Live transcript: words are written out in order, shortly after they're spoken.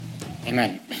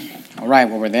Amen. All right,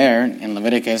 well, we're there in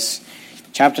Leviticus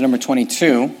chapter number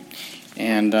 22.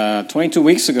 And 22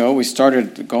 weeks ago, we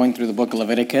started going through the book of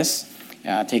Leviticus,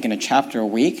 taking a chapter a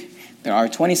week. There are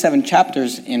 27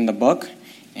 chapters in the book,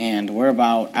 and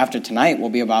after tonight, we'll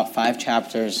be about 5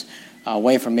 chapters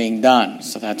away from being done.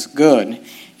 So that's good.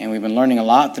 And we've been learning a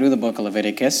lot through the book of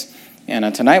Leviticus.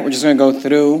 And tonight, we're just going to go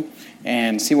through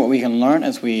and see what we can learn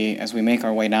as we make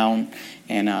our way down.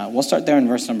 And we'll start there in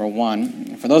verse number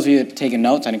 1. For those of you taking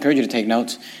notes, I'd encourage you to take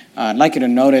notes. I'd like you to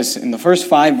notice in the first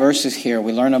 5 verses here,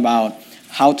 we learn about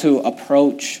how to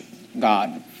approach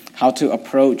God, how to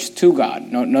approach to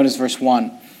God. Notice verse 1.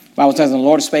 The Bible says, "And the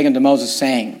Lord spake unto Moses,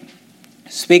 saying,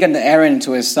 Speak unto Aaron and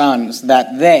to his sons,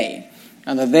 that they,"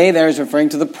 and the "they" there is referring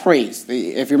to the priests.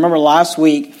 If you remember last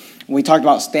week, we talked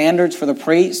about standards for the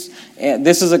priests.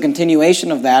 This is a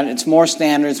continuation of that. It's more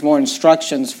standards, more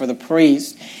instructions for the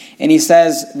priests. And he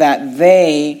says that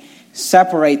they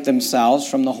separate themselves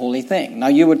from the holy thing. Now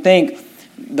you would think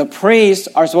the priests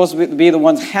are supposed to be the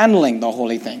ones handling the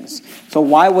holy things. So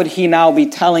why would he now be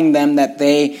telling them that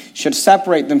they should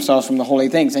separate themselves from the holy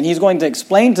things? And he's going to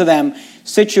explain to them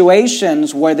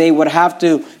situations where they would have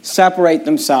to separate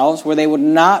themselves, where they would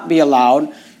not be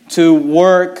allowed to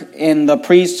work in the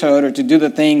priesthood or to do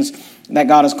the things that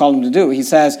God has called them to do. He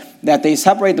says that they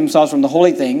separate themselves from the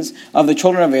holy things of the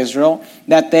children of Israel,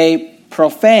 that they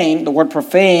profane. The word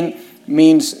profane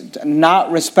means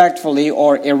not respectfully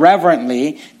or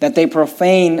irreverently, that they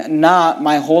profane not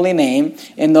my holy name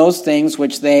in those things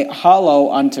which they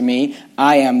hallow unto me.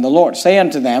 I am the Lord. Say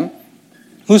unto them,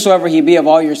 Whosoever he be of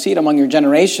all your seed among your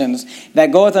generations,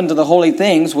 that goeth unto the holy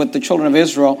things with the children of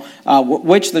Israel,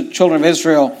 which the children of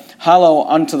Israel hallow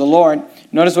unto the Lord.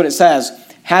 Notice what it says,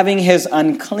 having his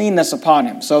uncleanness upon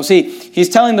him. So see, he's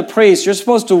telling the priests, you're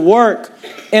supposed to work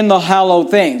in the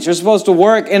hallowed things. You're supposed to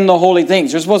work in the holy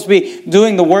things. You're supposed to be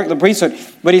doing the work of the priesthood.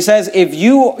 But he says, if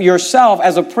you yourself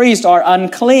as a priest are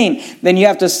unclean, then you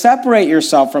have to separate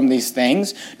yourself from these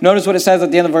things. Notice what it says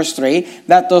at the end of verse 3,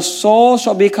 that the soul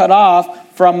shall be cut off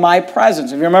from my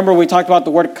presence. If you remember, we talked about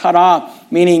the word cut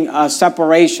off, meaning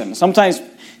separation. Sometimes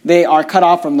they are cut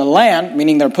off from the land,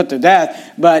 meaning they're put to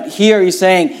death. But here he's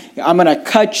saying, I'm going to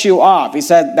cut you off. He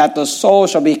said that the soul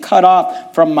shall be cut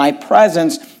off from my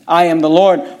presence. I am the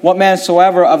Lord. What man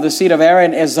soever of the seed of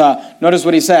Aaron is, notice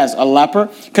what he says, a leper?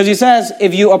 Because he says,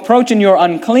 if you approach in your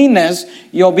uncleanness,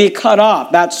 you'll be cut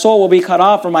off. That soul will be cut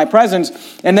off from my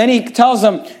presence. And then he tells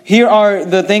them, here are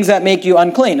the things that make you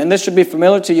unclean. And this should be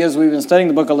familiar to you as we've been studying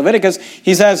the book of Leviticus.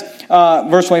 He says,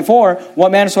 verse 24,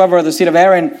 what man soever of the seed of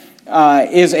Aaron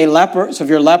is a leper. So if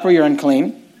you're a leper, you're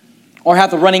unclean. Or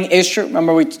have the running issue.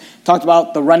 Remember we talked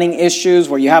about the running issues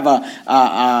where you have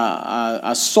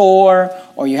a sore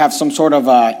or you have some sort of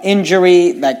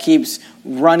injury that keeps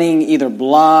running either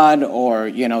blood or,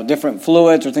 different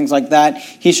fluids or things like that.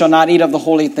 He shall not eat of the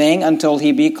holy thing until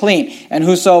he be clean. And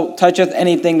whoso toucheth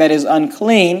anything that is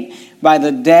unclean by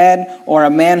the dead, or a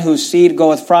man whose seed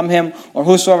goeth from him, or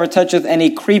whosoever toucheth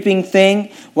any creeping thing,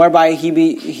 whereby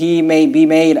he may be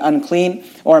made unclean,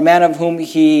 or a man of whom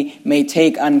he may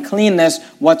take uncleanness,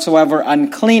 whatsoever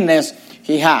uncleanness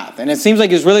he hath. And it seems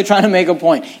like he's really trying to make a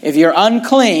point. If you're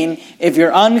unclean,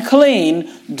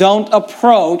 don't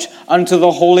approach unto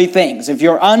the holy things. If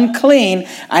you're unclean,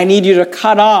 I need you to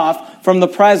cut off from the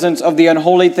presence of the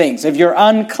unholy things. If you're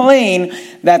unclean,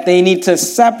 that they need to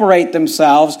separate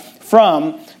themselves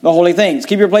from the holy things.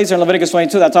 Keep your place here in Leviticus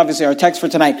 22. That's obviously our text for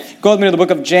tonight. Go with me to the book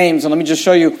of James, and let me just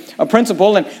show you a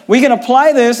principle. And we can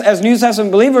apply this as New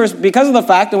Testament believers because of the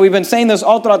fact that we've been saying this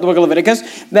all throughout the book of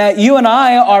Leviticus, that you and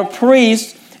I are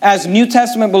priests. As New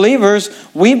Testament believers,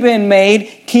 we've been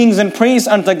made kings and priests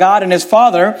unto God and his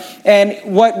Father.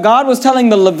 And what God was telling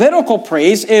the Levitical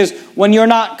priests is when you're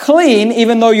not clean,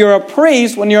 even though you're a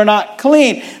priest, when you're not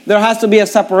clean, there has to be a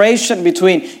separation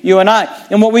between you and I.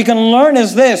 And what we can learn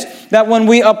is this, that when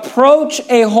we approach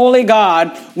a holy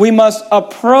God, we must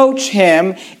approach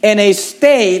him in a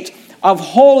state of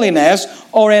holiness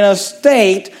or in a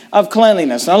state of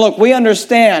cleanliness. Now look, we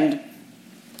understand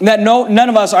that none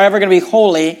of us are ever going to be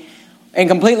holy and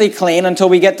completely clean until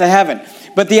we get to heaven.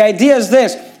 But the idea is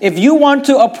this, if you want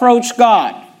to approach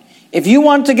God, if you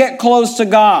want to get close to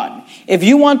God, if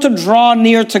you want to draw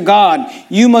near to God,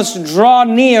 you must draw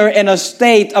near in a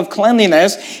state of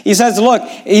cleanliness. He says, look,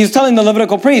 he's telling the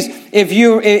Levitical priest, if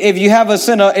you have a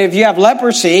sin, if you have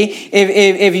leprosy,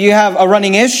 if you have a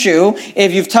running issue,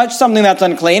 if you've touched something that's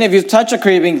unclean, if you've touched a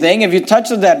creeping thing, if you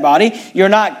touch a dead body, you're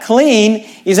not clean.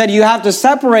 He said you have to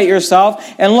separate yourself.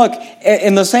 And look,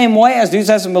 in the same way as New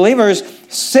Testament believers,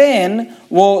 sin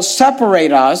will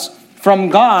separate us from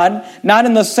God, not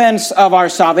in the sense of our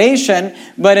salvation,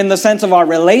 but in the sense of our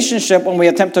relationship when we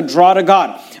attempt to draw to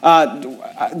God.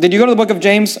 Did you go to the book of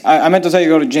James? I meant to tell you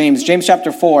to go to James. James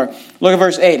chapter 4. Look at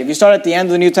verse 8. If you start at the end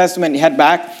of the New Testament and you head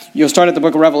back, you'll start at the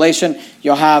book of Revelation.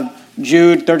 You'll have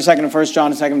Jude, 3rd, 2nd, and 1st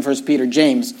John, 2nd, and 1st Peter.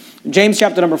 James. James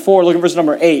chapter number 4. Look at verse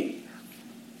number 8.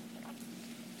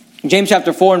 James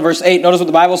chapter 4 and verse 8. Notice what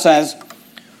the Bible says.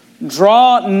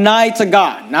 Draw nigh to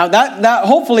God. Now, that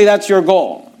hopefully that's your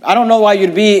goal. I don't know why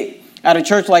you'd be at a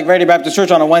church like Verity Baptist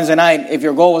Church on a Wednesday night if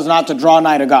your goal was not to draw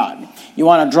nigh to God. You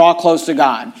want to draw close to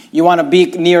God. You want to be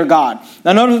near God.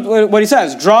 Now notice what he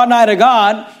says. Draw nigh to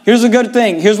God. Here's a good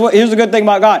thing. Here's the good thing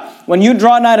about God. When you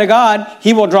draw nigh to God,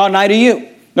 He will draw nigh to you.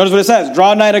 Notice what it says.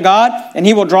 Draw nigh to God, and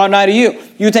He will draw nigh to you.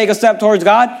 You take a step towards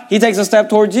God, He takes a step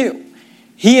towards you.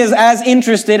 He is as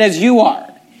interested as you are.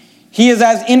 He is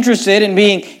as interested in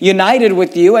being united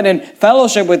with you and in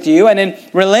fellowship with you and in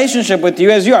relationship with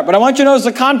you as you are. But I want you to notice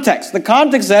the context. The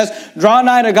context says, draw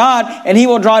nigh to God and He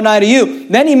will draw nigh to you.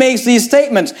 Then He makes these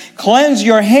statements. Cleanse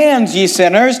your hands, ye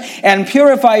sinners, and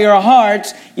purify your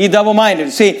hearts, ye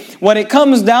double-minded. See, what it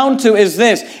comes down to is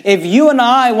this. If you and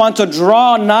I want to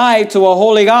draw nigh to a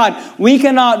holy God, we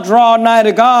cannot draw nigh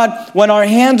to God when our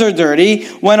hands are dirty,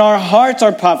 when our hearts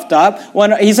are puffed up.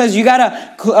 When He says you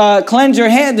got to cleanse your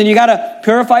hands and you got to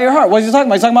purify your heart. What is He talking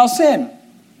about? He's talking about sin.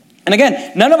 And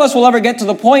again, none of us will ever get to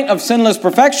the point of sinless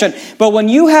perfection. But when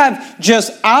you have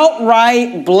just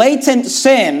outright, blatant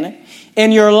sin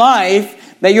in your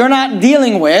life that you're not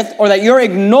dealing with or that you're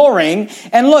ignoring,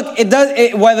 and look,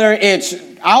 whether it's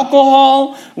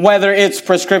alcohol, whether it's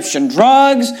prescription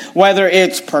drugs, whether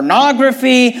it's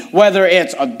pornography, whether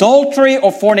it's adultery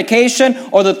or fornication,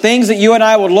 or the things that you and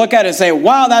I would look at and say,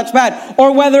 wow, that's bad.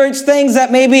 Or whether it's things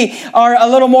that maybe are a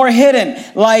little more hidden,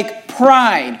 like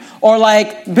pride, or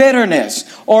like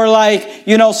bitterness, or like,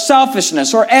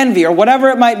 selfishness, or envy, or whatever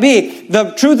it might be.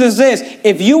 The truth is this,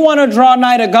 if you want to draw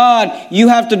nigh to God, you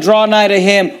have to draw nigh to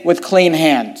Him with clean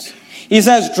hands. He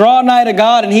says, draw nigh to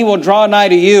God and He will draw nigh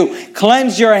to you.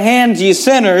 Cleanse your hands, ye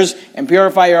sinners, and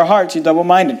purify your hearts, ye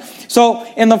double-minded. So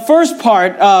in the first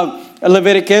part of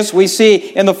Leviticus,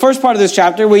 in the first part of this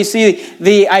chapter, we see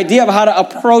the idea of how to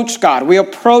approach God. We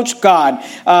approach God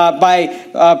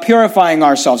by purifying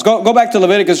ourselves. Go back to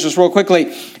Leviticus just real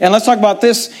quickly, and let's talk about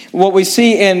this, what we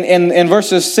see in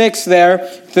verses 6 there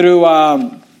through,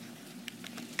 let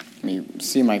me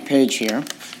see my page here,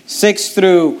 6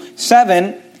 through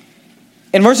 7.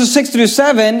 In verses 6 through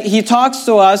 7, he talks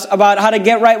to us about how to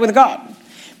get right with God.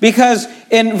 Because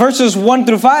in verses 1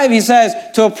 through 5, he says,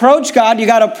 to approach God, you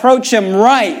got to approach Him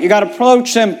right. You got to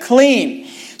approach Him clean.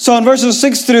 So in verses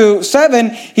 6 through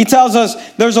 7, he tells us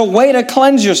there's a way to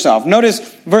cleanse yourself.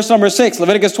 Notice verse number 6,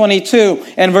 Leviticus 22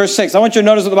 and verse 6. I want you to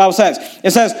notice what the Bible says.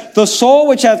 It says, the soul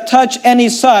which hath touched any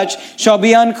such shall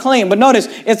be unclean. But notice,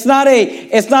 it's not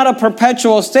a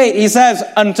perpetual state. He says,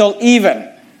 until even.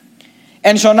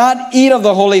 And shall not eat of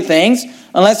the holy things,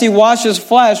 unless he wash his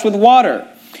flesh with water.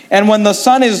 And when the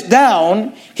sun is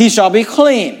down, he shall be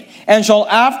clean, and shall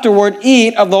afterward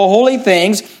eat of the holy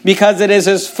things, because it is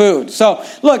his food. So,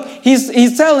 look,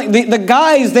 he's telling, the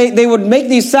guys, they would make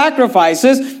these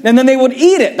sacrifices, and then they would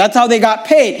eat it. That's how they got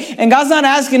paid. And God's not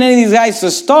asking any of these guys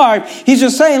to starve. He's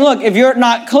just saying, look, if you're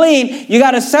not clean, you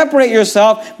got to separate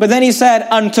yourself. But then he said,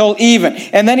 until even.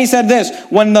 And then he said this,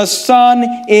 when the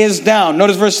sun is down.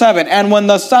 Notice verse 7. And when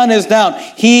the sun is down,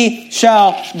 he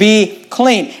shall be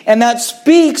clean. And that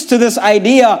speaks to this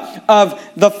idea of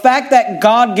the fact that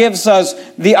God gives us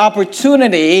the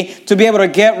opportunity to be able to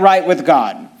get right with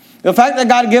God. The fact that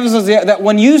God gives us that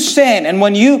when you sin and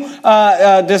when you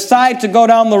decide to go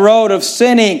down the road of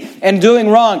sinning and doing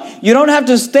wrong, you don't have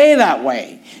to stay that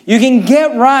way. You can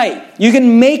get right. You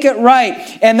can make it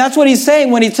right. And that's what he's saying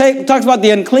when he talks about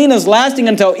the uncleanness lasting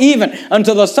until even,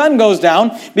 until the sun goes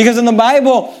down. Because in the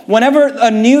Bible, whenever a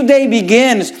new day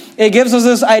begins, it gives us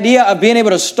this idea of being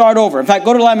able to start over. In fact,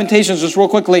 go to Lamentations just real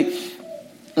quickly.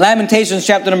 Lamentations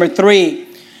chapter number 3.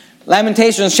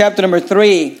 Lamentations chapter number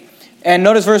 3. And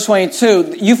notice verse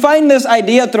 22. You find this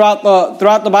idea throughout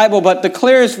the Bible, but the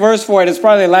clearest verse for it is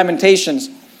probably Lamentations.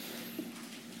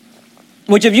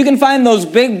 Which, if you can find those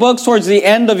big books towards the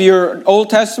end of your Old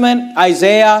Testament,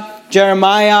 Isaiah,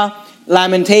 Jeremiah,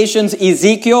 Lamentations,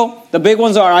 Ezekiel. The big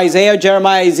ones are Isaiah,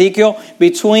 Jeremiah, Ezekiel.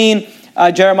 Between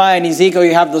Jeremiah and Ezekiel,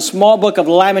 you have the small book of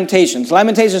Lamentations.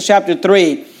 Lamentations chapter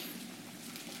 3.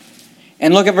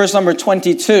 And look at verse number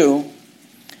 22.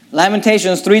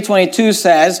 Lamentations 3:22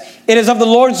 says, it is of the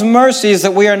Lord's mercies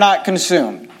that we are not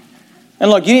consumed. And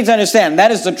look, you need to understand,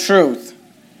 that is the truth.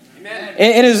 Amen.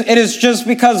 It is just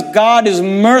because God is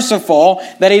merciful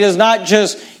that he does not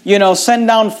just, send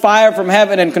down fire from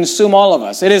heaven and consume all of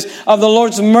us. It is of the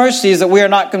Lord's mercies that we are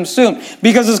not consumed,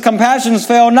 because his compassions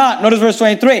fail not. Notice verse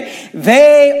 23.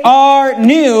 They are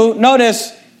new,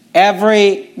 notice,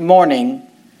 every morning.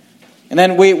 And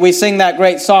then we sing that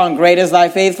great song, Great is Thy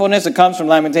Faithfulness. It comes from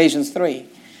Lamentations 3.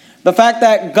 The fact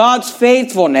that God's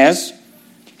faithfulness,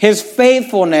 his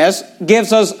faithfulness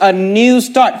gives us a new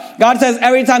start. God says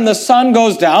every time the sun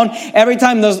goes down, every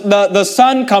time the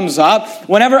sun comes up,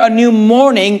 whenever a new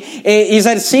morning, he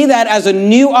said, see that as a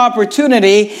new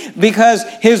opportunity, because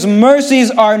his mercies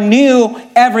are new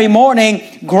every morning.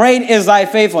 Great is thy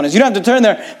faithfulness. You don't have to turn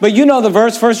there, but you know the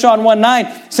verse, 1 John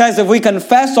 1:9 says, if we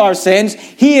confess our sins,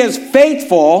 he is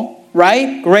faithful,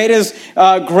 right? Great is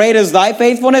thy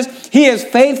faithfulness. He is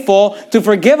faithful to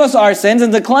forgive us our sins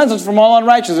and to cleanse us from all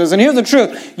unrighteousness. And here's the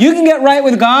truth. You can get right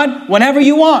with God whenever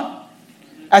you want.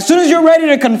 As soon as you're ready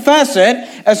to confess it,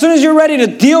 as soon as you're ready to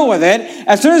deal with it,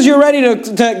 as soon as you're ready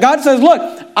to God says, look,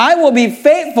 I will be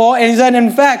faithful. And he said,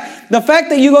 in fact, the fact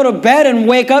that you go to bed and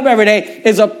wake up every day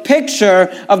is a picture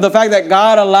of the fact that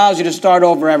God allows you to start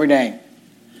over every day.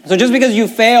 So just because you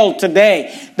failed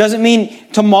today doesn't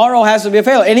mean tomorrow has to be a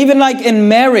failure. And even like in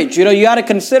marriage, you got to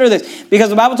consider this,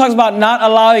 because the Bible talks about not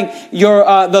allowing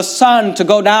the sun to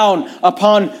go down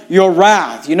upon your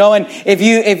wrath. And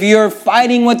if you're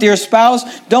fighting with your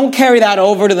spouse, don't carry that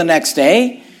over to the next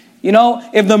day.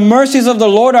 If the mercies of the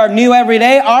Lord are new every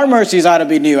day, our mercies ought to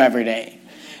be new every day.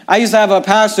 I used to have a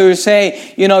pastor who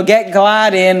say, get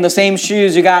glad in the same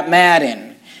shoes you got mad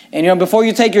in. And before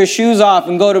you take your shoes off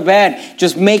and go to bed,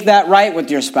 just make that right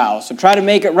with your spouse. So try to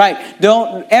make it right.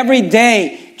 Don't every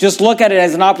day just look at it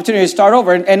as an opportunity to start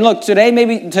over. And look, today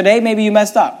maybe you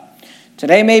messed up.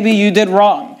 Today maybe you did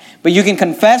wrong. But you can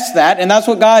confess that, and that's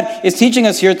what God is teaching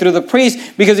us here through the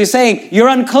priest, because he's saying, you're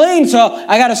unclean, so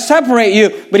I got to separate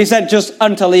you. But he said, just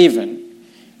until even.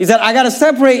 He said, I got to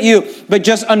separate you, but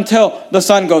just until the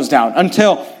sun goes down,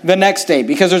 until the next day,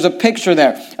 because there's a picture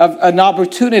there of an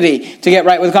opportunity to get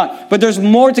right with God. But there's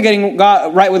more to getting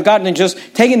right with God than just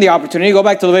taking the opportunity. Go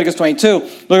back to Leviticus 22.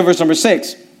 Look at verse number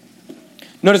 6.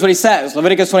 Notice what he says.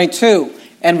 Leviticus 22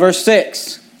 and verse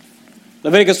 6.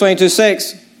 Leviticus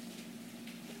 22:6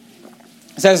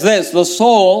 says this, the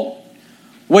soul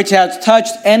which has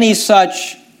touched any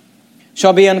such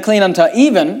shall be unclean until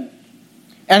even,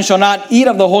 and shall not eat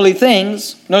of the holy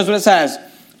things, notice what it says,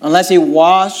 unless he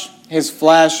wash his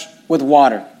flesh with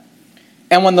water.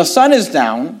 And when the sun is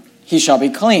down, he shall be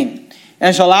clean,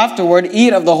 and shall afterward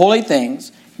eat of the holy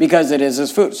things, because it is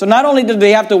his food. So not only did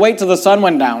he have to wait till the sun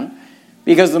went down,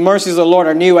 because the mercies of the Lord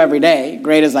are new every day,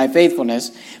 great is thy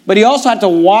faithfulness, but he also had to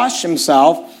wash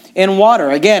himself in water.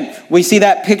 Again, we see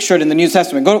that pictured in the New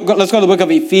Testament. Let's go to the book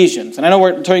of Ephesians. And I know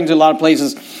we're turning to a lot of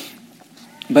places,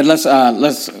 but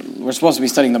we're supposed to be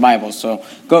studying the Bible. So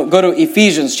go to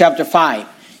Ephesians chapter 5.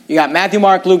 You got Matthew,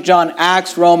 Mark, Luke, John,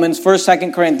 Acts, Romans, 1st,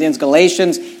 2nd Corinthians,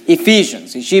 Galatians,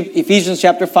 Ephesians. Ephesians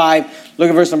chapter 5, look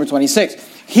at verse number 26.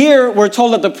 Here we're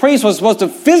told that the priest was supposed to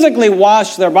physically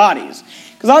wash their bodies.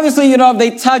 Because obviously, if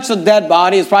they touch a dead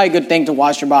body, it's probably a good thing to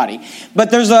wash your body.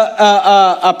 But there's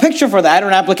a picture for that, or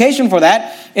an application for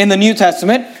that in the New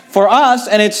Testament for us,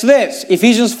 and it's this.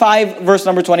 Ephesians 5, verse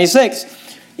number 26.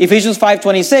 Ephesians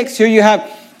 5:26, here you have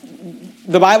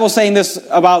the Bible saying this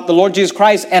about the Lord Jesus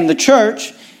Christ and the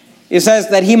church. It says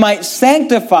that he might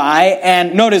sanctify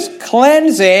and, notice,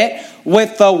 cleanse it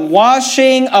with the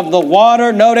washing of the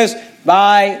water, notice,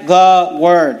 by the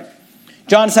word.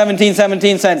 John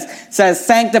 17:17 says,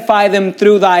 sanctify them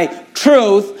through thy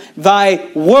truth. Thy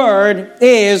word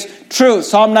is truth.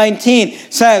 Psalm 19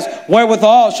 says,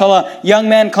 wherewithal shall a young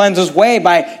man cleanse his way?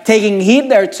 By taking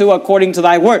heed thereto according to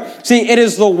thy word. See, it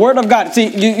is the word of God. See,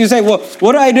 you say, well,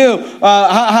 what do I do?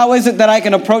 How is it that I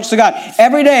can approach to God?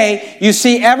 Every day, you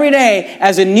see every day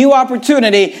as a new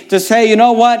opportunity to say, you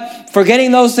know what?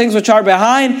 Forgetting those things which are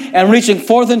behind and reaching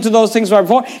forth into those things which are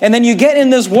before. And then you get in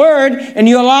this word and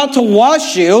you allow it to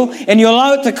wash you and you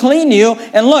allow it to clean you.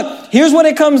 And look, here's what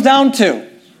it comes down to.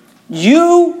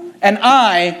 You and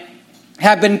I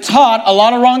have been taught a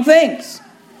lot of wrong things.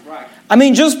 Right. I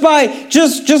mean, just by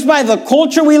the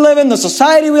culture we live in, the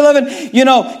society we live in,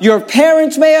 your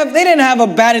parents they didn't have a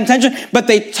bad intention, but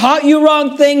they taught you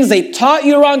wrong things. They taught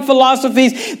you wrong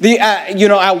philosophies.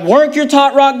 At work you're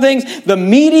taught wrong things. The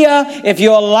media, if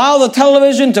you allow the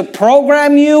television to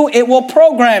program you, it will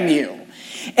program you.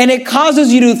 And it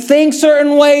causes you to think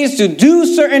certain ways, to do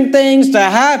certain things, to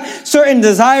have certain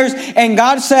desires. And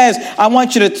God says, I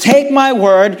want you to take my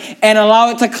word and allow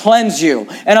it to cleanse you,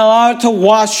 and allow it to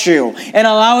wash you, and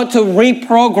allow it to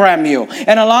reprogram you,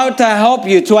 and allow it to help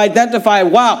you to identify,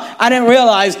 wow, I didn't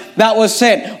realize that was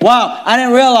sin. Wow, I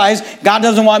didn't realize God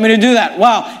doesn't want me to do that.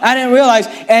 Wow, I didn't realize.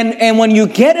 And when you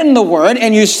get in the word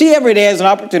and you see every day as an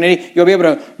opportunity, you'll be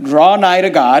able to draw nigh to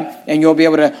God, and you'll be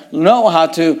able to know how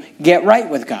to get right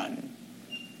with God.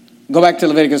 Go back to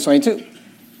Leviticus 22.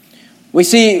 We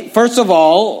see, first of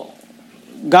all,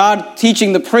 God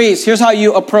teaching the priest, here's how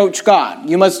you approach God.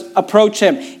 You must approach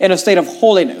him in a state of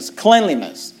holiness,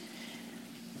 cleanliness,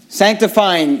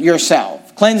 sanctifying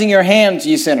yourself, cleansing your hands,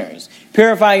 ye sinners,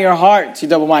 purifying your hearts, ye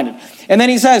double-minded. And then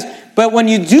he says, but when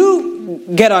you do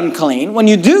get unclean, when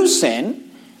you do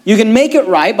sin, you can make it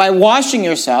right by washing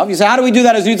yourself. You say, how do we do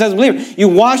that as New Testament believers? You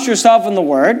wash yourself in the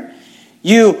Word.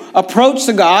 You approach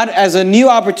to God as a new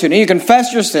opportunity. You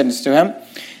confess your sins to him.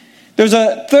 There's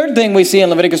a third thing we see in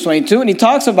Leviticus 22, and he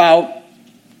talks about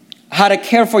how to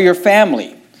care for your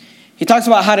family. He talks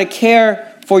about how to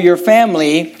care for your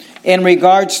family in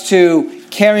regards to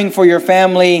caring for your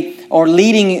family or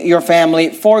leading your family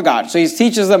for God. So he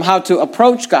teaches them how to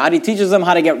approach God. He teaches them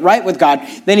how to get right with God.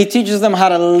 Then he teaches them how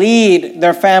to lead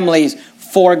their families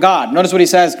for God. Notice what he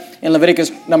says in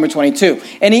Leviticus number 22.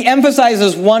 And he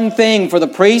emphasizes one thing for the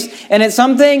priest, and it's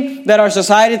something that our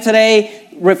society today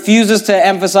refuses to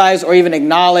emphasize or even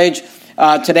acknowledge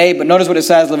today. But notice what it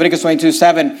says, Leviticus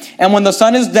 22:7. And when the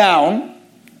sun is down,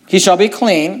 he shall be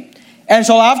clean, and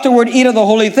shall afterward eat of the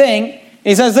holy thing.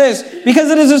 He says this,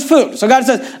 because it is his food. So God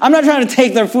says, I'm not trying to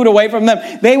take their food away from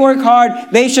them. They work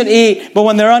hard, they should eat, but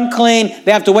when they're unclean,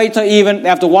 they have to wait till even, they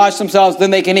have to wash themselves,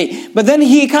 then they can eat. But then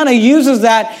he kind of uses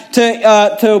that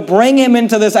to bring him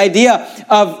into this idea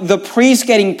of the priest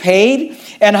getting paid,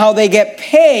 and how they get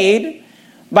paid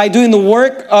by doing the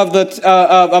work of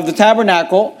the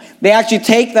tabernacle. They actually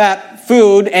take that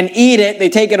food and eat it. They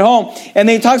take it home. And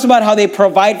then he talks about how they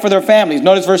provide for their families.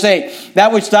 Notice verse 8.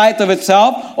 That which dieth of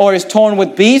itself or is torn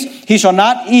with beasts, he shall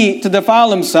not eat to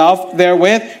defile himself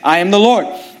therewith. I am the Lord.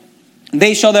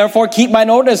 They shall therefore keep mine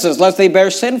ordinances, lest they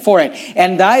bear sin for it,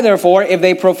 and die therefore if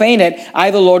they profane it.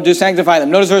 I, the Lord, do sanctify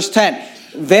them. Notice verse 10.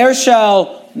 There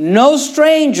shall no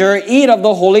stranger eat of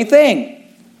the holy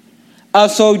thing. A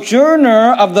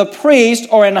sojourner of the priest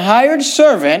or an hired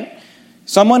servant,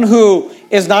 someone who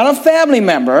is not a family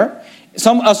member,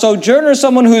 a sojourner,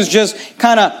 someone who's just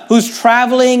who's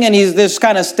traveling and he's just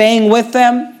kind of staying with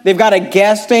them. They've got a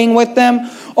guest staying with them.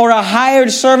 Or a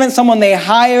hired servant, someone they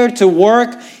hired to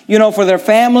work, for their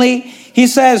family. He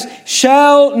says,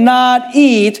 shall not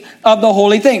eat of the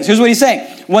holy things. Here's what he's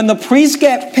saying. When the priests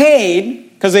get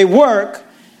paid, because they work,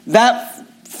 that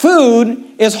food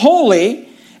is holy.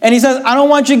 And he says, I don't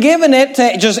want you giving it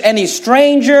to just any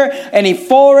stranger, any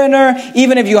foreigner,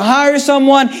 even if you hire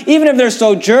someone, even if they're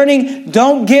sojourning,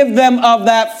 don't give them of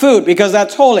that food because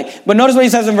that's holy. But notice what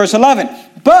he says in verse 11.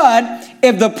 But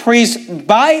if the priest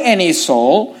buy any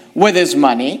soul with his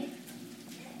money,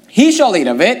 he shall eat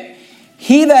of it.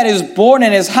 He that is born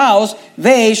in his house,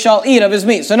 they shall eat of his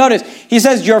meat. So notice, he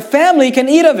says your family can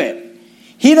eat of it.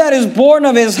 He that is born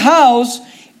of his house,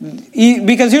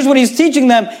 because here's what he's teaching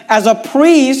them. As a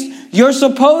priest, you're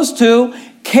supposed to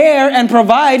care and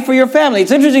provide for your family.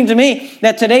 It's interesting to me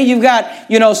that today you've got,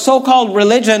 so-called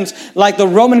religions like the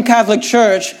Roman Catholic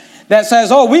Church that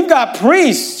says, oh, we've got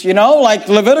priests, like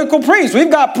Levitical priests. We've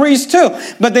got priests too.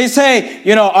 But they say,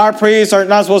 our priests are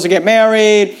not supposed to get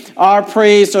married. Our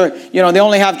priests are, they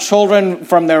only have children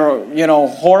from their,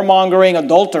 whoremongering,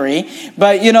 adultery.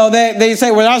 But, they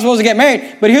say we're not supposed to get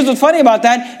married. But here's what's funny about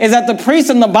that is that the priests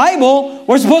in the Bible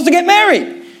were supposed to get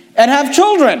married and have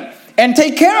children and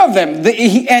take care of them.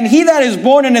 And he that is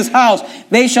born in his house,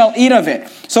 they shall eat of it.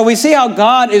 So we see how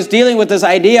God is dealing with this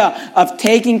idea of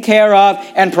taking care of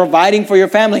and providing for your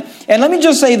family. And let me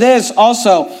just say this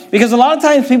also, because a lot of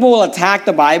times people will attack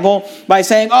the Bible by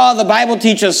saying, oh, the Bible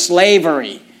teaches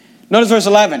slavery. Notice verse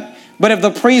 11. But if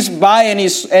the priest buy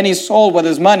any soul with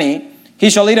his money, he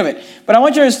shall eat of it. But I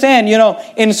want you to understand,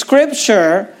 in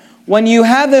Scripture, when you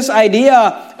have this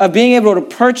idea of being able to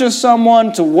purchase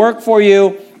someone to work for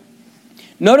you,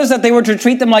 notice that they were to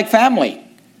treat them like family.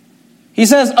 He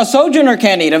says, a sojourner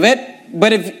can't eat of it,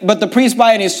 but the priest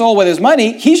buy any soul with his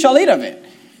money, he shall eat of it.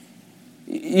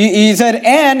 He said,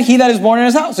 and he that is born in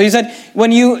his house. So he said,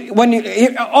 when you,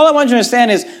 all I want you to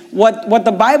understand is what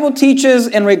the Bible teaches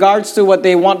in regards to what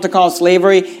they want to call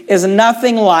slavery is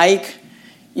nothing like,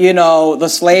 the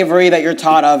slavery that you're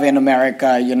taught of in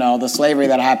America, the slavery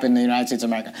that happened in the United States of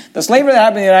America. The slavery that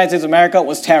happened in the United States of America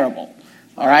was terrible.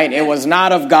 All right, it was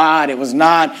not of God. It was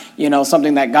not,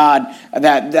 something that God,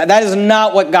 that is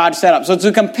not what God set up. So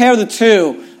to compare the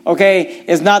two, okay,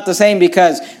 is not the same,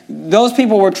 because those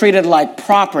people were treated like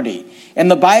property. In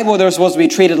the Bible, they were supposed to be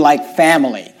treated like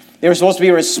family. They were supposed to be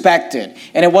respected.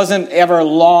 And it wasn't ever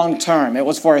long term. It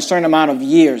was for a certain amount of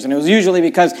years. And it was usually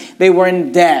because they were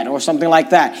in debt or something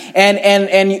like that.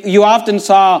 And you often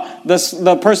saw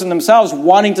the person themselves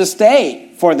wanting to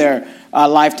stay for their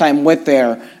lifetime with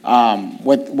their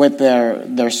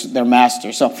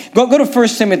master. So go to 1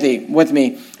 Timothy with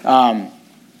me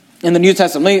in the New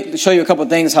Testament. Let me show you a couple of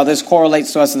things, how this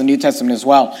correlates to us in the New Testament as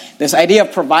well. This idea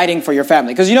of providing for your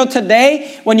family. Because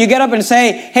today, when you get up and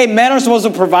say, hey, men are supposed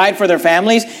to provide for their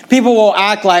families, people will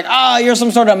act like, you're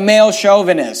some sort of male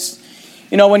chauvinist.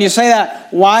 When you say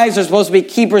that, wives are supposed to be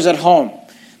keepers at home.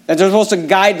 That they're supposed to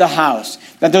guide the house.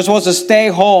 That they're supposed to stay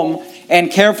home and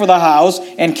care for the house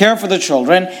and care for the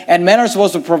children. And men are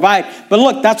supposed to provide. But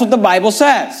look, that's what the Bible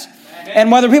says.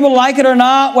 And whether people like it or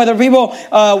not, whether people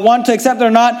want to accept it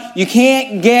or not, you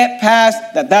can't get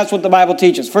past that. That's what the Bible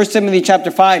teaches. 1 Timothy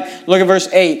chapter 5, look at verse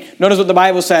 8. Notice what the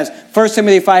Bible says. 1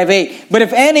 Timothy 5:8. But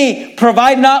if any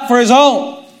provide not for his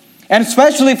own, and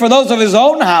especially for those of his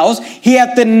own house, he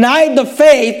hath denied the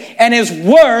faith and is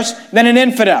worse than an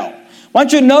infidel. I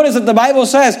want you to notice that the Bible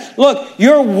says, look,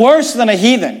 you're worse than a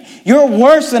heathen. You're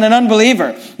worse than an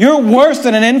unbeliever. You're worse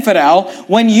than an infidel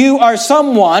when you are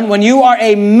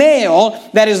a male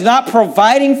that is not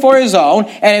providing for his own,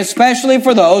 and especially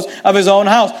for those of his own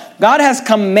house. God has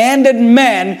commanded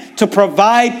men to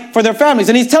provide for their families.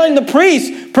 And he's telling the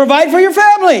priests, provide for your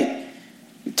family.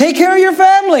 Take care of your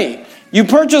family. You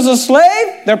purchase a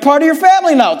slave, they're part of your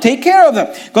family now. Take care of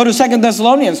them. Go to 2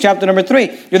 Thessalonians chapter number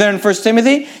 3. You're there in 1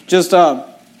 Timothy. Just go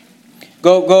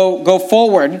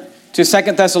forward to 2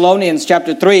 Thessalonians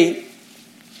chapter 3.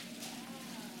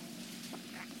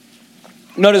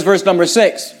 Notice verse number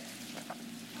 6.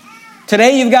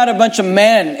 Today you've got a bunch of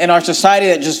men in our society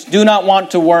that just do not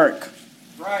want to work.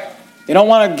 Right. They don't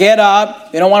want to get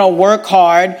up. They don't want to work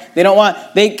hard.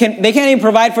 They can't even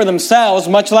provide for themselves,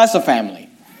 much less a family.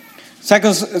 2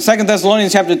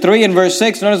 Thessalonians chapter 3 and verse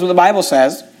 6, notice what the Bible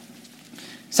says.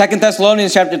 2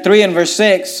 Thessalonians chapter 3 and verse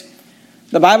 6,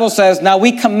 the Bible says, now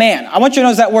we command. I want you to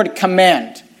notice that word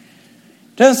command.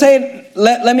 It doesn't say,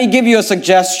 let me give you a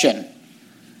suggestion.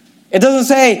 It doesn't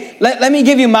say, let me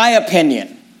give you my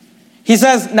opinion. He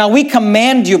says, now we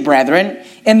command you, brethren,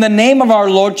 in the name of our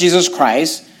Lord Jesus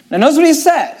Christ. Now notice what he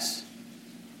says.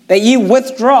 That ye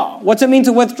withdraw. What's it mean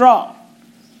to withdraw?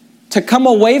 To come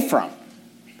away from.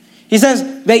 He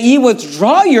says, that ye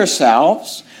withdraw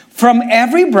yourselves from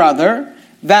every brother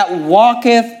that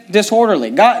walketh disorderly.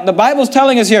 God, the Bible's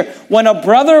telling us here, when a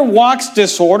brother walks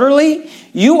disorderly,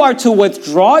 you are to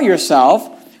withdraw yourself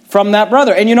from that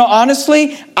brother. And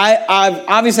honestly,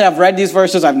 I've read these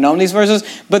verses, I've known these verses,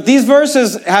 but these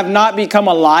verses have not become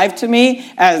alive to me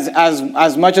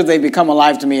as much as they've become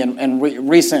alive to me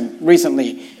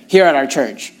recently here at our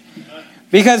church.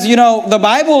 Because, the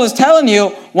Bible is telling you,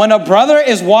 when a brother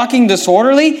is walking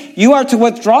disorderly, you are to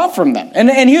withdraw from them.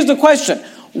 And here's the question.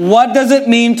 What does it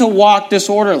mean to walk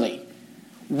disorderly?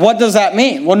 What does that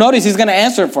mean? Well, notice he's going to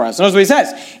answer it for us. Notice what he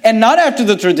says. And not after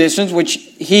the traditions which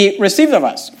he received of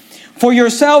us. For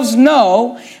yourselves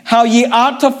know how ye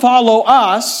ought to follow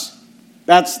us.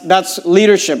 That's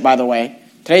leadership, by the way.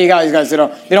 Today, you guys, they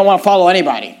don't want to follow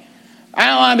anybody. I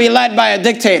don't want to be led by a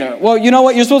dictator. Well, you know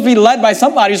what? You're supposed to be led by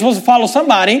somebody. You're supposed to follow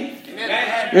somebody.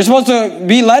 Amen. You're supposed to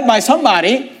be led by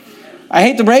somebody. I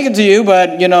hate to break it to you,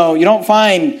 but you don't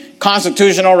find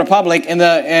constitution or republic in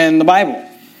the Bible.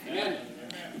 Amen.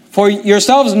 For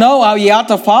yourselves know how ye ought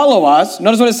to follow us.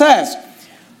 Notice what it says.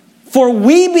 For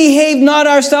we behave not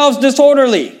ourselves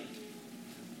disorderly.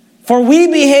 For we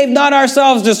behave not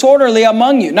ourselves disorderly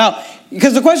among you. Now,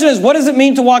 because the question is, what does it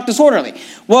mean to walk disorderly?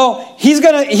 Well,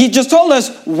 he just told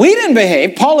us we didn't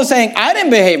behave. Paul is saying, I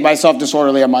didn't behave myself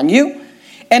disorderly among you.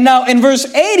 And now in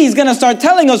verse 8, he's going to start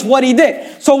telling us what he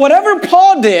did. So whatever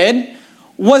Paul did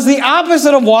was the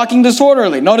opposite of walking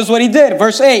disorderly. Notice what he did.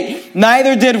 Verse 8,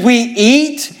 neither did we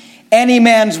eat any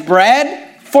man's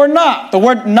bread for naught. The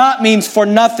word not means for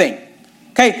nothing.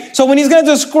 Okay, so when he's going to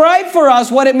describe for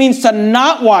us what it means to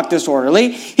not walk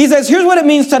disorderly, he says, here's what it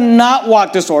means to not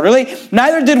walk disorderly.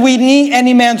 Neither did we eat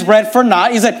any man's bread for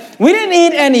naught. He said, we didn't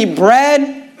eat any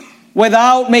bread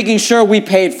without making sure we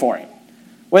paid for it.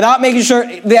 Without making sure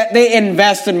that they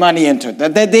invested money into it,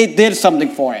 that they did something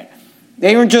for it.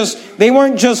 They weren't just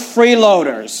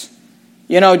freeloaders,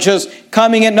 just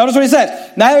coming in. Notice what he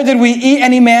says. Neither did we eat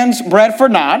any man's bread for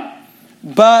naught,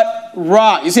 but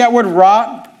wrought. You see that word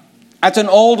wrought? That's an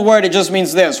old word. It just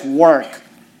means this, work.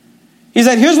 He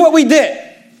said, here's what we did.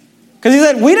 Because he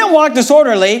said, we didn't walk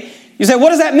disorderly. You say, what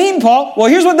does that mean, Paul? Well,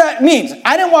 here's what that means.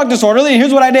 I didn't walk disorderly, and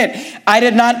here's what I did. I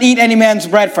did not eat any man's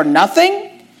bread for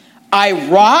nothing. I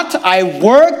wrought, I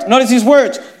worked, notice these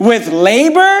words, with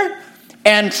labor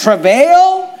and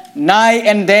travail night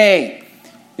and day.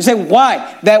 You say,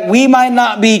 why? That we might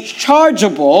not be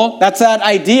chargeable. That's that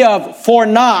idea of for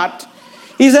naught.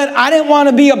 He said, I didn't want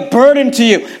to be a burden to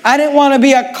you. I didn't want to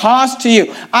be a cost to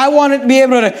you. I wanted to be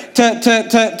able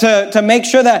to make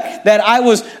sure that I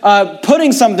was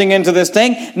putting something into this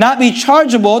thing, not be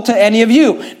chargeable to any of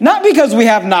you. Not because we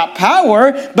have not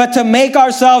power, but to make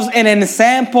ourselves an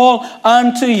example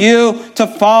unto you to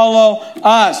follow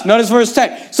us. Notice verse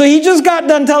 10. So he just got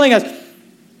done telling us,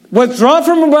 withdraw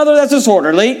from a brother that's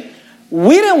disorderly.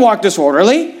 We didn't walk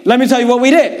disorderly. Let me tell you what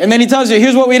we did. And then he tells you,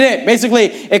 here's what we did. Basically,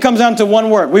 it comes down to one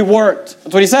word. We worked.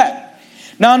 That's what he said.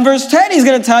 Now in verse 10, he's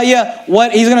going to tell you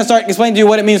what, he's going to start explaining to you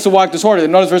what it means to walk disorderly.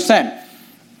 Notice verse 10.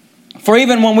 For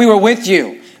even when we were with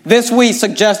you, this we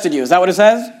suggested you. Is that what it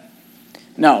says?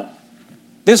 No.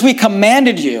 This we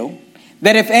commanded you,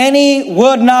 that if any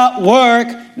would not work,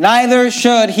 neither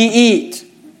should he eat.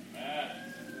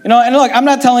 You know, and look, I'm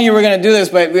not telling you we're going to do this,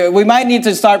 but we might need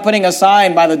to start putting a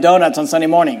sign by the donuts on Sunday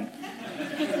morning.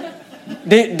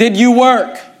 Did you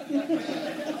work?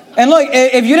 And look,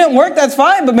 if you didn't work, that's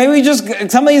fine, but maybe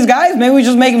some of these guys, maybe we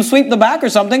just make them sweep the back or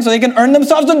something so they can earn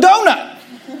themselves a donut.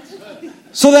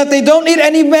 So that they don't eat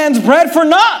any man's bread for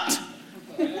naught.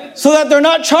 So that they're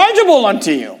not chargeable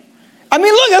unto you. I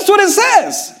mean, look, that's what it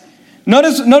says.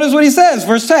 Notice what he says,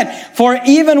 verse 10. For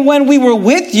even when we were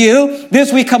with you,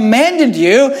 this we commanded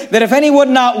you, that if any would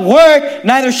not work,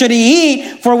 neither should he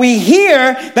eat. For we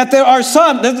hear that there are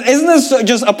some, isn't this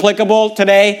just applicable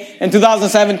today in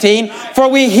 2017? For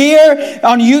we hear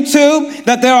on YouTube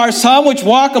that there are some which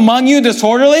walk among you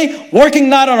disorderly, working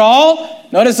not at all.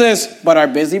 Notice this, but are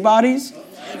busybodies.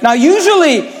 Now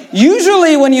usually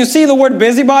when you see the word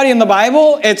busybody in the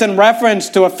Bible, it's in reference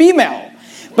to a female.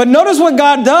 But notice what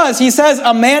God does. He says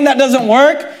a man that doesn't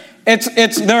work,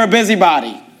 they're a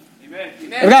busybody. Amen.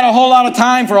 They've got a whole lot of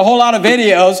time for a whole lot of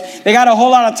videos. They got a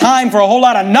whole lot of time for a whole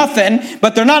lot of nothing,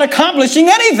 but they're not accomplishing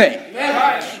anything.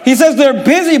 Amen. He says they're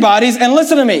busybodies, and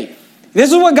listen to me.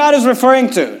 This is what God is referring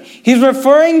to. He's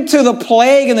referring to the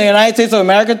plague in the United States of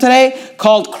America today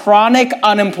called chronic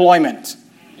unemployment.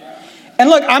 And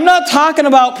look, I'm not talking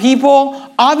about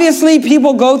people. Obviously,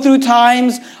 people go through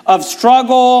times of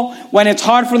struggle when it's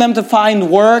hard for them to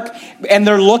find work and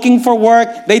they're looking for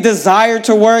work. They desire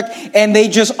to work and they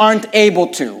just aren't able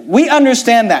to. We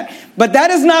understand that. But that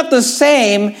is not the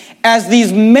same as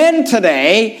these men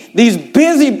today, these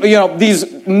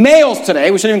males today,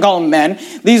 we shouldn't even call them men,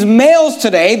 these males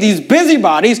today, these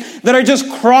busybodies that are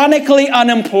just chronically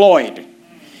unemployed.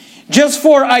 Just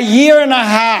for a year and a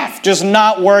half, just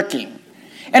not working.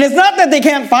 And it's not that they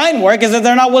can't find work, it's that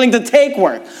they're not willing to take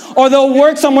work. Or they'll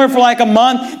work somewhere for like a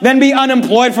month, then be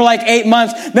unemployed for like 8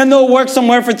 months, then they'll work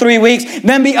somewhere for 3 weeks,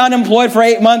 then be unemployed for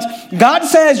 8 months. God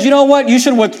says, you know what? You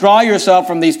should withdraw yourself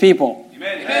from these people.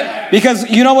 Amen. Because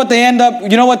you know what they end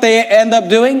up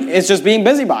doing? It's just being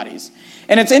busybodies.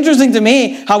 And it's interesting to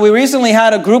me how we recently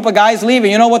had a group of guys leaving.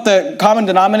 You know what the common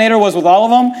denominator was with all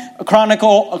of them? A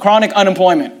chronic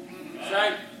unemployment.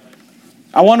 Right.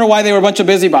 I wonder why they were a bunch of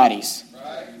busybodies.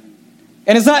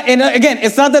 And it's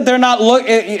not that they're not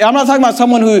I'm not talking about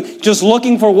someone who just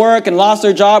looking for work and lost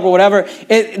their job or whatever.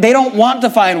 They don't want to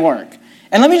find work.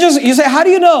 And you say, how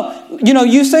do you know? You know,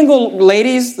 you single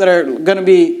ladies that are going to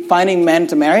be finding men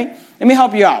to marry, let me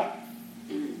help you out.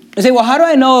 You say, well, how do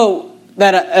I know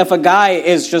that if a guy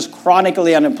is just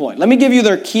chronically unemployed? Let me give you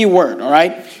their key word, all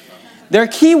right? Their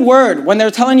key word, when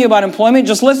they're telling you about employment,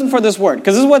 just listen for this word,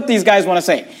 because this is what these guys want to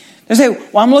say. They say,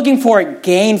 well, I'm looking for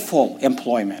gainful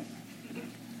employment.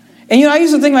 And, you know, I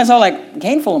used to think to myself, like,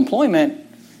 gainful employment?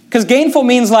 Because gainful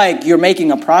means, like, you're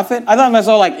making a profit. I thought to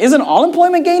myself, like, isn't all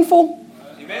employment gainful?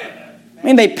 Amen. I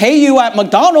mean, they pay you at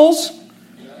McDonald's.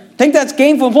 I think that's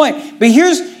gainful employment. But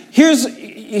here,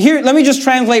 let me just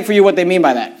translate for you what they mean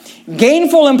by that.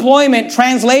 Gainful employment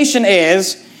translation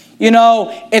is, you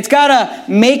know, it's got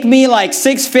to make me like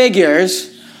 6 figures.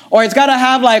 Or it's got to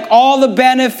have like all the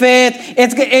benefits.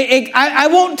 I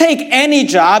won't take any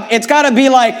job. It's got to be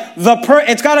like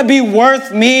it's got to be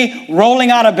worth me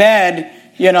rolling out of bed,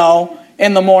 you know,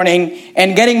 in the morning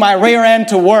and getting my rear end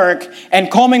to work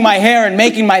and combing my hair and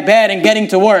making my bed and getting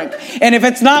to work. And if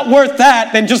it's not worth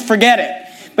that, then just forget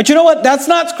it. But you know what? That's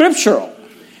not scriptural.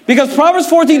 Because Proverbs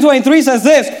 14:23 says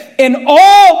this, in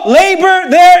all labor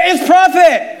there is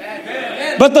profit.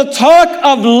 But the talk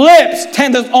of lips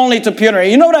tendeth only to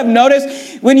penury. You know what I've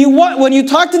noticed? when you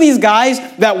talk to these guys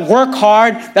that work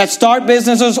hard, that start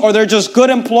businesses, or they're just good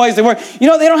employees, they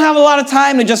don't have a lot of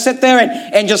time to just sit there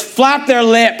and just flap their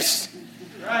lips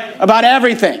about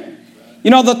everything.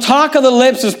 The talk of the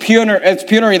lips is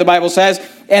penury, the Bible says.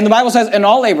 And the Bible says, in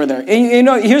all labor there.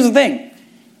 And here's the thing.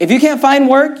 If you can't find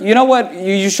work, you know what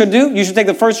you should do? You should take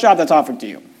the first job that's offered to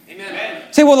you. Amen.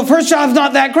 Say, well, the first job's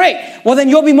not that great. Well, then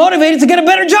you'll be motivated to get a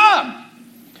better job.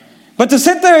 But to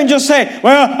sit there and just say,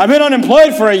 well, I've been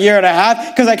unemployed for a year and a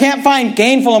half because I can't find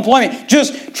gainful employment.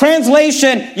 Just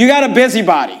translation, you got a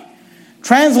busybody.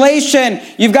 Translation,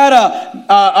 you've got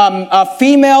a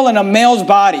female and a male's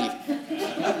body.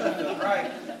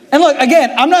 And look,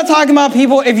 again, I'm not talking about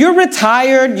people, if you're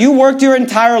retired, you worked your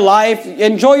entire life,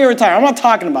 enjoy your retirement. I'm not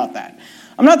talking about that.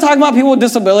 I'm not talking about people with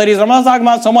disabilities. I'm not talking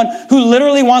about someone who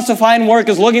literally wants to find work,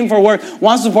 is looking for work,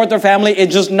 wants to support their family,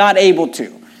 is just not able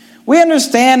to. We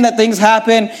understand that things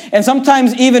happen, and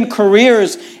sometimes even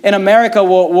careers in America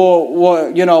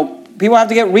will people have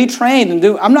to get retrained and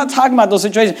do. I'm not talking about those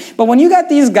situations. But when you got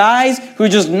these guys who are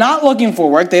just not looking for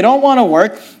work, they don't want to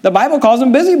work, the Bible calls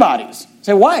them busybodies.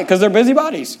 Say, why? Because they're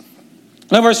busybodies.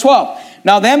 Look, verse 12.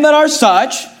 Now them that are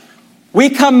such, we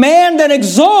command and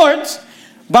exhort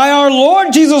by our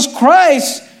Lord Jesus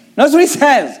Christ. Notice what he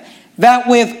says. That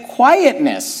with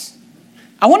quietness.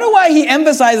 I wonder why he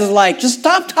emphasizes just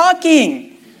stop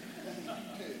talking.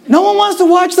 No one wants to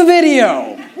watch the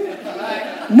video.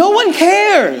 No one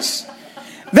cares.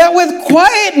 That with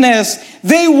quietness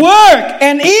they work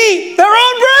and eat their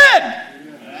own bread.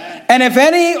 And if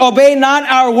any obey not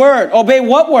our word. Obey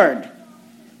what word?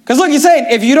 Because look, he's saying,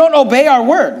 if you don't obey our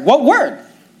word, what word?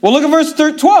 Well, look at verse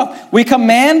 12. We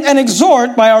command and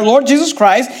exhort by our Lord Jesus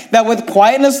Christ that with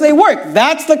quietness they work.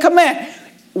 That's the command.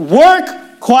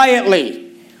 Work quietly.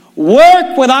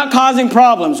 Work without causing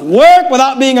problems. Work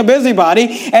without being a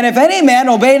busybody. And if any man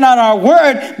obey not our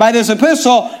word by this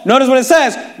epistle, notice what it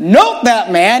says. Note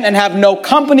that man and have no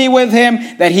company with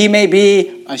him, that he may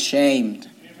be ashamed.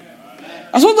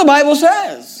 That's what the Bible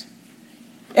says.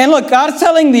 And look, God's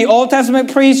telling the Old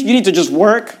Testament priests, you need to just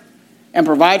work and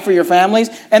provide for your families.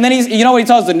 And then you know what he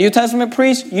tells the New Testament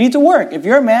priests? You need to work. If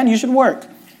you're a man, you should work.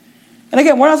 And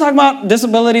again, we're not talking about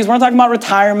disabilities. We're not talking about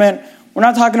retirement. We're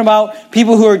not talking about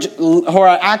people who are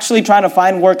actually trying to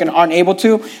find work and aren't able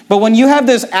to. But when you have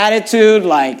this attitude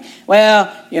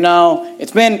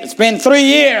it's been 3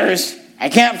 years. I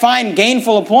can't find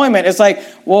gainful employment. It's like,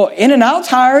 well, In-N-Out's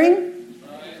hiring.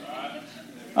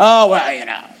 Oh,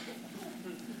 well,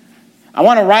 I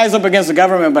want to rise up against the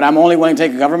government, but I'm only willing to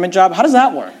take a government job. How does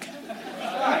that work?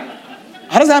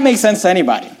 How does that make sense to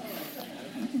anybody?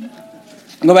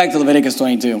 Go back to Leviticus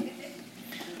 22.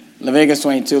 Leviticus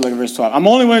 22, look at verse 12. I'm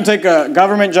only willing to take a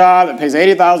government job that pays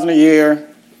 $80,000 a year,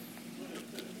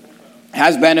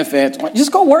 has benefits.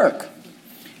 Just go work.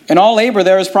 In all labor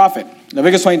there is profit.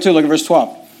 Leviticus 22, look at verse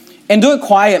 12. And do it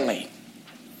quietly.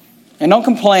 And don't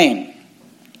complain.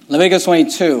 Leviticus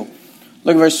 22,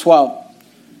 look at verse 12.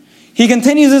 He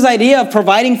continues this idea of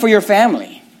providing for your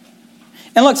family.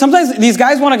 And look, sometimes these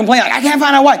guys want to complain, I can't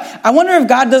find a wife. I wonder if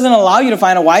God doesn't allow you to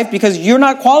find a wife because you're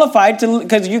not qualified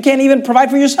because you can't even provide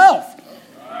for yourself.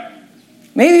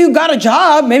 Maybe you got a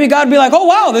job. Maybe God would be like, oh,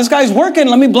 wow, this guy's working.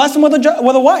 Let me bless him with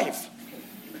a wife.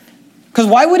 Because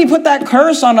why would he put that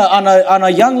curse on a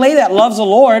young lady that loves the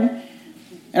Lord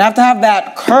and have to have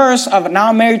that curse of now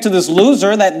I'm married to this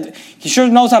loser that he sure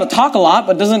knows how to talk a lot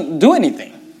but doesn't do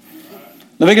anything?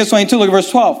 Leviticus 22, look at verse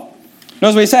 12.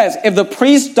 Notice what he says. If the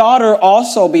priest's daughter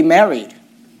also be married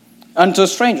unto a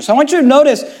stranger. So I want you to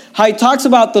notice how he talks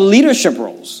about the leadership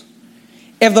roles.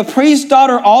 If the priest's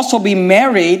daughter also be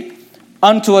married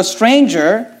unto a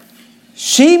stranger,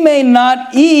 she may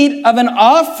not eat of an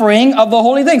offering of the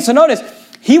holy things. So notice,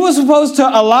 he was supposed to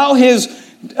allow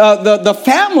the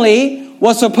family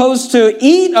was supposed to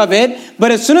eat of it,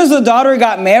 but as soon as the daughter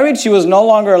got married, she was no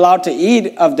longer allowed to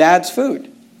eat of dad's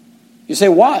food. You say,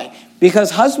 why?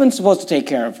 Because husband's supposed to take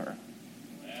care of her.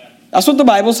 That's what the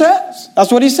Bible says.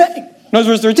 That's what he's saying. Notice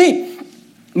verse 13.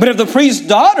 But if the priest's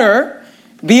daughter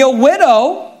be a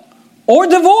widow or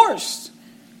divorced,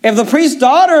 if the priest's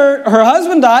daughter, her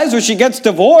husband dies or she gets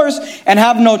divorced and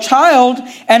have no child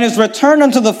and is returned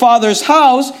unto the father's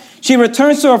house, she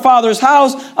returns to her father's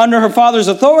house under her father's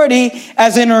authority,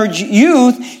 as in her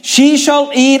youth, she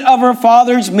shall eat of her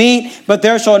father's meat, but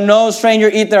there shall no stranger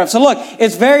eat thereof. So look,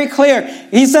 it's very clear.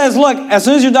 He says, look, as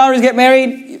soon as your daughters get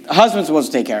married, the husband's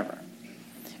supposed to take care of her.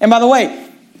 And by the way,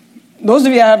 those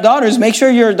of you that have daughters, make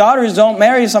sure your daughters don't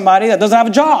marry somebody that doesn't have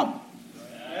a job.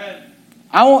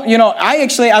 I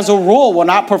actually, as a rule, will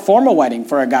not perform a wedding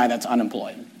for a guy that's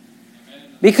unemployed.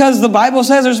 Because the Bible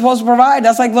says they're supposed to provide.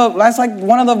 That's like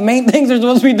one of the main things they're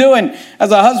supposed to be doing as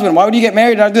a husband. Why would you get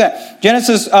married and not do that?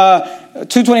 Genesis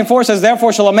 2:24 says,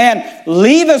 therefore shall a man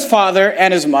leave his father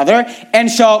and his mother, and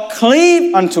shall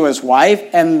cleave unto his wife,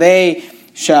 and they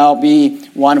shall be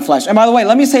one flesh. And by the way,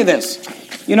 let me say this.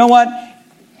 You know what?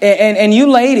 And you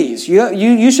ladies,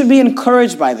 you should be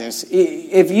encouraged by this.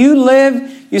 If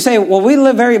you say, well, we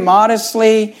live very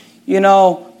modestly,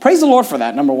 praise the Lord for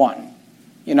that, number one.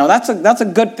 That's a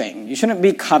good thing. You shouldn't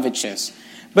be covetous.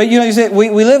 But, you say, we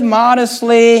live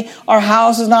modestly, our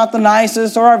house is not the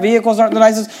nicest, or our vehicles aren't the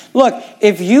nicest. Look,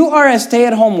 if you are a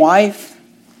stay-at-home wife,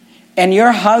 and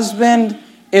your husband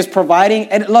is providing,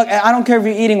 and look, I don't care if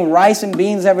you're eating rice and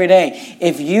beans every day.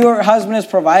 If your husband is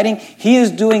providing, he is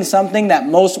doing something that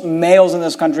most males in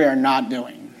this country are not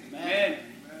doing. Amen.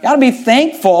 You got to be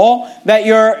thankful that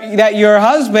your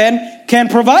husband can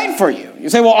provide for you. You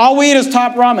say, well, all we eat is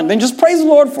top ramen. Then just praise the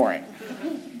Lord for it.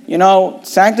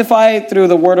 Sanctify it through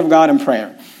the Word of God and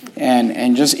prayer,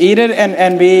 and just eat it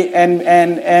and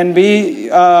be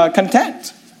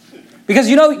content.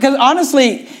 Because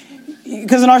honestly,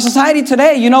 because in our society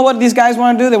today, you know what these guys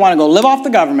want to do? They want to go live off the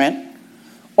government,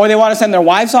 or they want to send their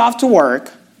wives off to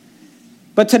work.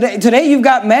 But today you've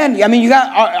got men. I mean,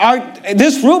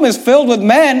 this room is filled with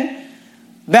men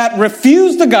that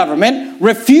refuse the government,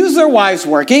 refuse their wives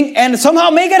working, and somehow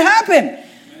make it happen.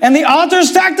 And the odds are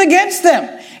stacked against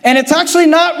them. And it's actually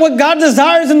not what God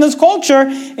desires in this culture.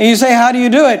 And you say, how do you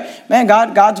do it? Man,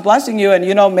 God's blessing you.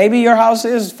 And maybe your house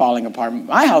is falling apart.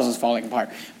 My house is falling apart.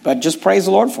 But just praise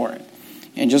the Lord for it.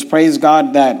 And just praise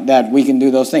God that we can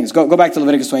do those things. Go back to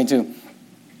Leviticus 22.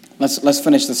 Let's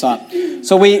finish this up.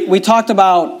 So we talked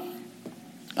about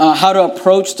how to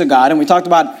approach to God. And we talked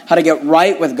about how to get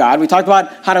right with God. We talked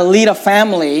about how to lead a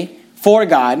family for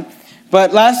God.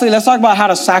 But lastly, let's talk about how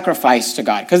to sacrifice to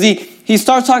God. Because he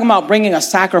starts talking about bringing a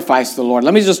sacrifice to the Lord.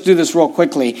 Let me just do this real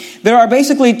quickly. There are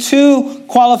basically two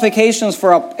qualifications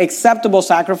for an acceptable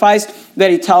sacrifice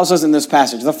that he tells us in this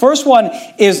passage. The first one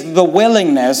is the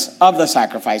willingness of the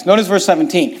sacrifice. Notice verse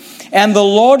 17. And the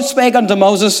Lord spake unto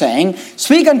Moses, saying,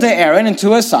 speak unto Aaron and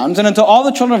to his sons, and unto all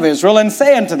the children of Israel, and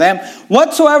say unto them,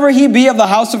 whatsoever he be of the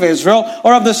house of Israel,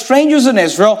 or of the strangers in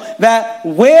Israel, that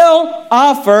will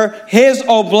offer his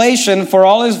oblation for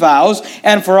all his vows,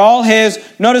 and for all his,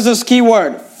 notice this key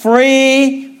word,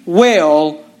 free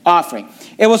will offering.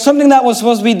 It was something that was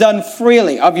supposed to be done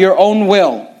freely, of your own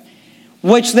will,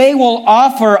 which they will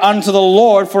offer unto the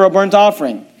Lord for a burnt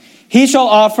offering. He shall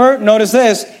offer, notice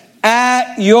this,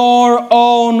 at your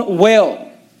own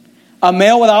will, a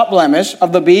male without blemish,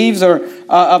 of the beeves or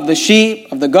of the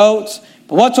sheep, of the goats.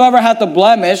 But whatsoever hath the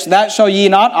blemish, that shall ye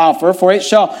not offer, for it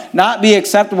shall not be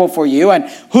acceptable for you. And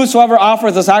whosoever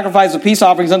offereth the sacrifice of peace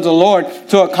offerings unto the Lord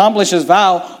to accomplish his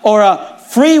vow, or a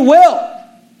free will,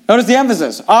 notice the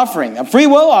emphasis, offering, a free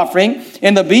will offering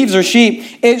in the beeves or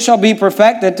sheep, it shall be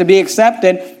perfected to be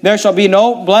accepted. There shall be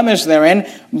no blemish therein.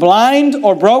 Blind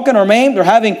or broken or maimed or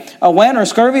having a wen or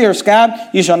scurvy or scab,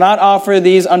 you shall not offer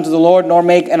these unto the Lord, nor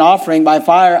make an offering by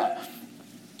fire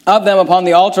of them upon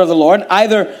the altar of the Lord,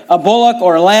 either a bullock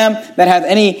or a lamb that hath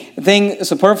anything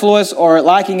superfluous or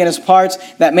lacking in his parts,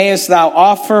 that mayest thou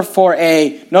offer for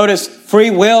a, notice, free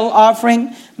will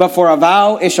offering, but for a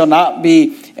vow it shall not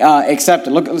be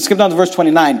accepted. Look, let's skip down to verse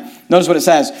 29. Notice what it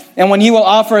says. And when you will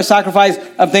offer a sacrifice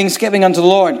of thanksgiving unto the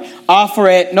Lord, offer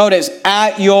it, notice,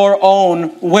 at your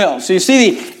own will. So you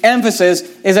see the emphasis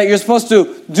is that you're supposed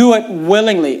to do it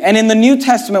willingly. And in the New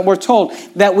Testament, we're told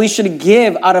that we should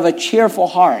give out of a cheerful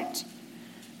heart.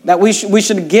 That we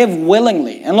should give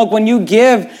willingly. And look, when you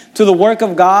give to the work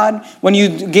of God, when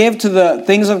you give to the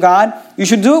things of God, you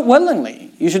should do it willingly.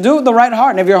 You should do it with the right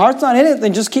heart. And if your heart's not in it,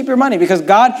 then just keep your money. Because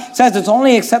God says it's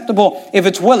only acceptable if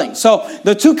it's willing. So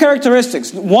the two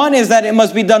characteristics. One is that it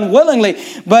must be done willingly.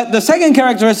 But the second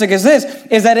characteristic is this,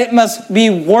 is that it must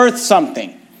be worth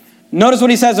something. Notice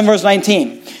what he says in verse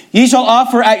 19. Ye shall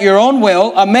offer at your own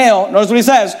will a male, notice what he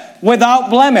says, without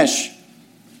blemish.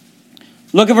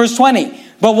 Look at verse 20.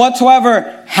 But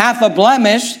whatsoever hath a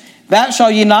blemish, that shall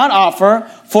ye not offer,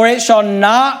 for it shall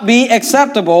not be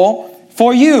acceptable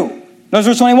for you. Notice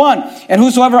verse 21. And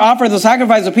whosoever offereth the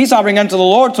sacrifice of peace offering unto the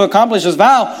Lord to accomplish his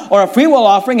vow, or a freewill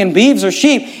offering in beeves or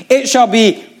sheep, it shall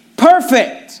be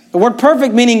perfect. The word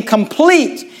perfect meaning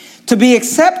complete. To be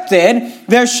accepted,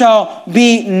 there shall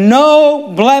be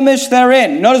no blemish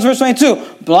therein. Notice verse 22.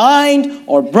 Blind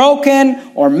or broken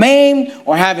or maimed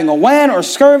or having a wen or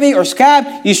scurvy or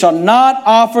scab, ye shall not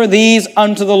offer these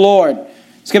unto the Lord.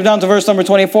 Skip down to verse number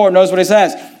 24. Notice what it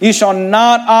says. You shall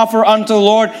not offer unto the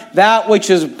Lord that which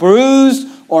is bruised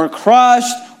or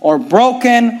crushed or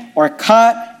broken or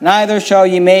cut, neither shall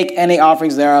ye make any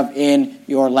offerings thereof in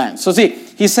your land. So see,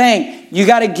 he's saying you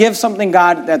got to give something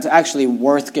God that's actually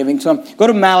worth giving to him. Go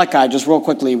to Malachi just real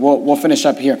quickly. We'll finish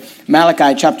up here.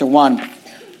 Malachi chapter 1.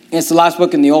 It's the last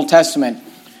book in the Old Testament.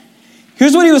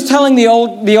 Here's what he was telling the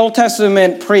Old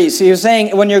Testament priests. He was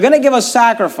saying, when you're going to give a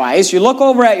sacrifice, you look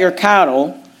over at your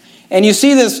cattle and you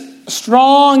see this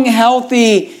strong,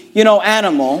 healthy,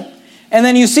 animal, and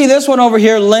then you see this one over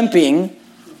here limping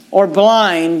or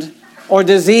blind or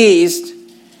diseased.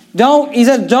 He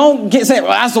said, say,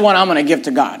 well, that's the one I'm going to give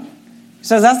to God. He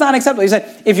says, that's not acceptable. He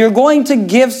said, if you're going to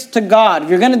give to God, if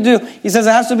you're going to do, he says,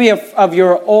 it has to be of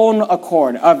your own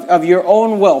accord, of your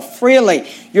own will, freely,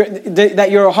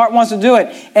 that your heart wants to do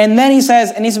it. And then he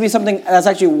says, it needs to be something that's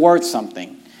actually worth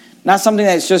something. Not something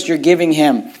that's just you're giving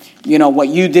him, what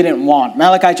you didn't want.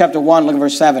 Malachi chapter 1, look at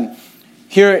verse 7.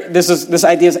 Here, this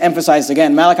idea is emphasized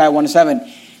again. Malachi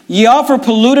 1:7. Ye offer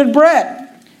polluted bread.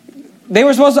 They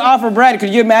were supposed to offer bread. Could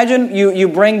you imagine you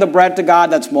bring the bread to God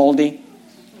that's moldy?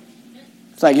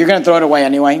 It's like, you're going to throw it away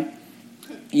anyway.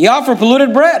 Ye offer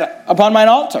polluted bread upon mine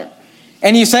altar.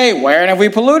 And you say, wherein have we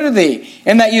polluted thee?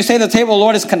 In that you say the table of the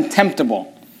Lord is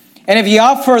contemptible. And if ye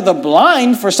offer the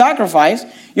blind for sacrifice,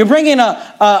 you're bringing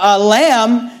a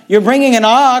lamb, you're bringing an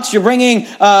ox, you're bringing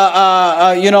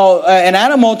an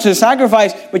animal to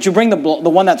sacrifice, but you bring the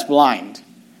one that's blind.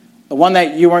 The one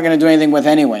that you weren't going to do anything with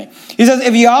anyway. He says,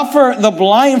 if you offer the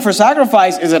blind for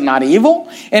sacrifice, is it not evil?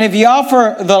 And if you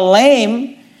offer the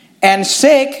lame and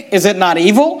sick, is it not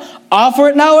evil? Offer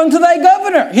it now unto thy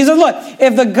governor. He said, look,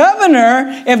 if the president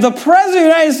of the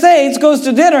United States goes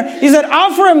to dinner, he said,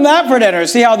 offer him that for dinner.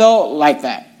 See how they'll like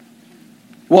that.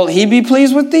 Will he be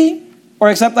pleased with thee or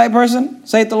accept thy person,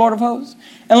 saith the Lord of hosts?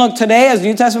 And look, today as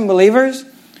New Testament believers,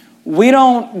 we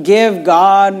don't give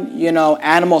God,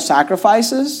 animal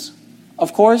sacrifices,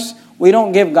 of course. We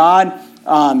don't give God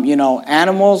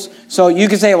animals. So you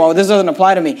can say, well, this doesn't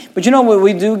apply to me. But you know what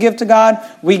we do give to God?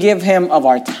 We give him of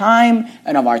our time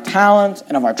and of our talent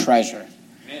and of our treasure.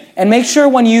 Amen. And make sure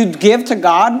when you give to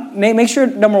God, make sure,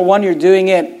 number one, you're doing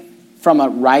it from a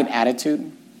right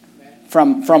attitude.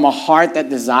 From a heart that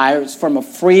desires, from a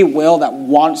free will that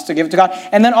wants to give to God.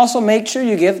 And then also make sure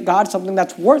you give God something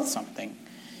that's worth something.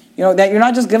 That you're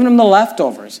not just giving him the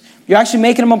leftovers. You're actually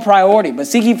making him a priority. But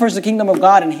seek ye first the kingdom of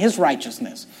God and his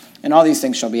righteousness. And all these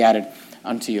things shall be added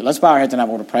unto you. Let's bow our heads and have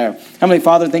a word of prayer. Heavenly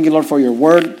Father, thank you, Lord, for your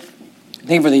word.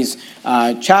 Thank you for these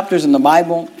chapters in the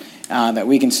Bible, that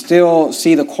we can still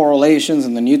see the correlations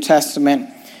in the New Testament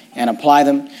and apply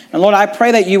them. And Lord, I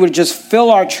pray that you would just fill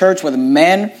our church with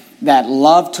men that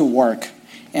love to work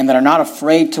and that are not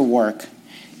afraid to work.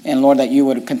 And Lord, that you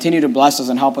would continue to bless us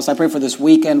and help us. I pray for this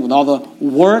weekend with all the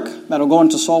work that will go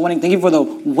into soul winning. Thank you for the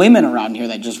women around here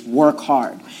that just work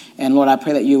hard. And Lord, I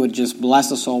pray that you would just bless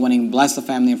the soul winning, bless the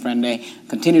family and friend day,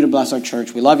 continue to bless our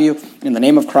church. We love you. In the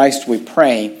name of Christ, we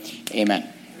pray. Amen.